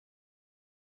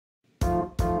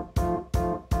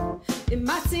It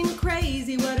might seem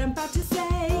crazy what I'm about to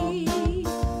say.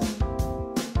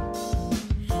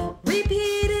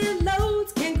 Repeated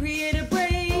loads can create a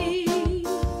break.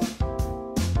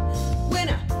 When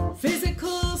a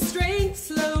physical strength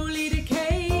slowly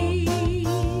decays,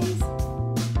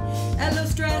 at low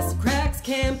stress, cracks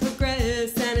can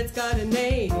progress, and it's got a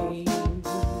name.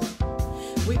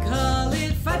 We call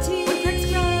it fatigue. When cracks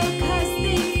grow 'cause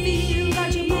they feel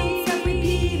large amounts of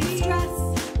repeated stress.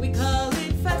 We call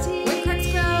it fatigue. When cracks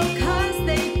grow 'cause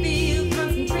they feel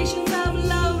concentrations of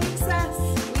load excess.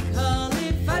 We call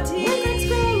it fatigue. When cracks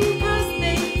grow 'cause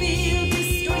they feel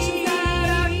distortions that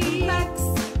are complex.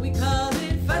 We call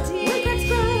it fatigue. When cracks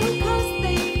grow 'cause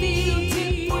they feel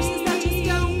tip forces that just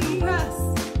don't compress.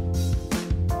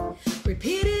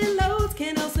 Repeated loads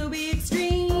can also be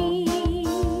extreme.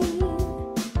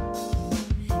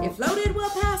 If loaded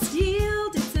well past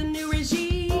yield, it's a new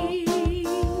regime.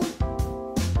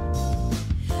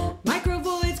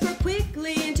 Microvoids grow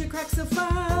quickly into cracks so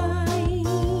fine,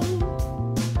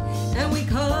 and we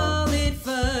call it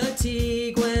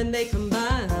fatigue when they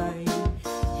combine.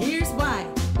 Here's why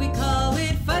we call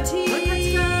it fatigue. When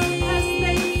cracks grow 'cause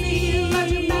they feel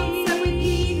large amounts of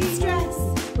repeated stress.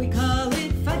 We call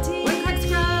it fatigue. When cracks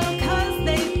grow 'cause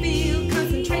they feel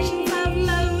concentrations of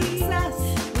load excess.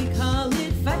 We call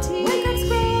it fatigue. When cracks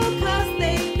grow 'cause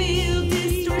they feel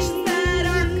distortions that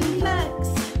are complex.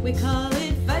 We call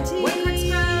it fatigue. When cracks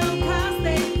grow 'cause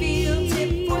they feel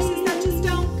tip forces that just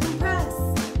don't compress.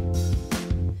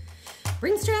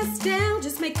 Bring stress down,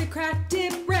 just make the crack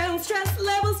tip round. Stress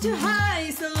levels too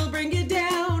high, so bring it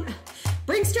down.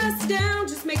 Bring stress down,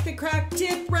 just make the crack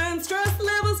tip round.